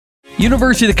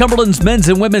University of the Cumberlands men's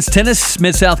and women's tennis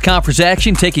Mid-South Conference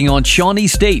action taking on Shawnee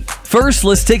State. First,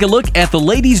 let's take a look at the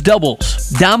ladies' doubles.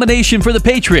 Domination for the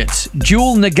Patriots.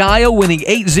 Jewel Nagayo winning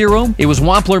 8-0. It was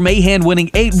Wampler Mahan winning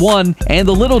 8-1, and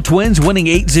the Little Twins winning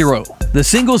 8-0. The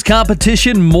singles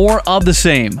competition, more of the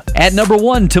same. At number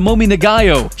 1, Tomomi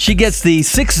Nagayo. She gets the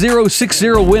 6-0,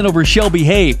 6-0 win over Shelby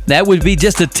Hay. That would be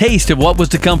just a taste of what was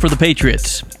to come for the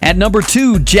Patriots. At number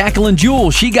 2, Jacqueline Jewell.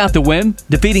 She got the win,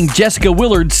 defeating Jessica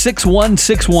Willard 6-1,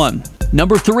 6-1.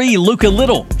 Number 3, Luca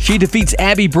Little. She defeats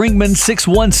Abby Brinkman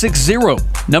 6-1,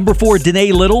 6-0. Number 4,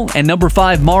 Danae Little, and number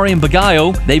 5, Mariam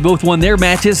Bagayo. They both won their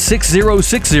matches 6-0,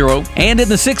 6-0. And in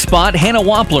the 6th spot, Hannah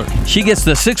Wampler. She gets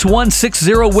the 6-1,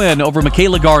 6-0 win over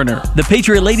Michaela Garner. The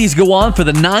Patriot ladies go on for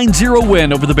the 9-0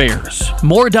 win over the Bears.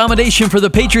 More domination for the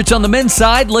Patriots on the men's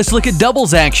side. Let's look at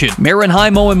doubles action. Marin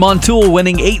Haimo and Montoul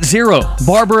winning 8-0.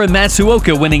 Barber and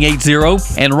Matsuoka winning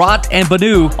 8-0. And Rot and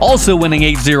Banu also winning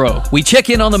 8-0. We check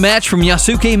in on the match from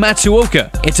Yasuke Matsuoka.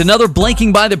 It's another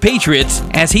blanking by the Patriots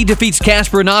as he defeats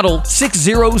Casper Noddle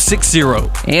 6-0,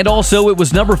 6-0. And also it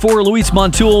was number 4 Luis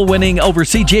Montoul winning over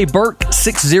CJ Burke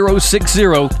 6-0,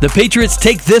 6-0. The Patriots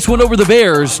take this one over the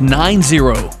Bears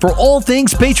 9-0. For all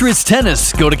things Patriots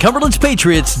tennis, go to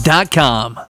CumberlandsPatriots.com.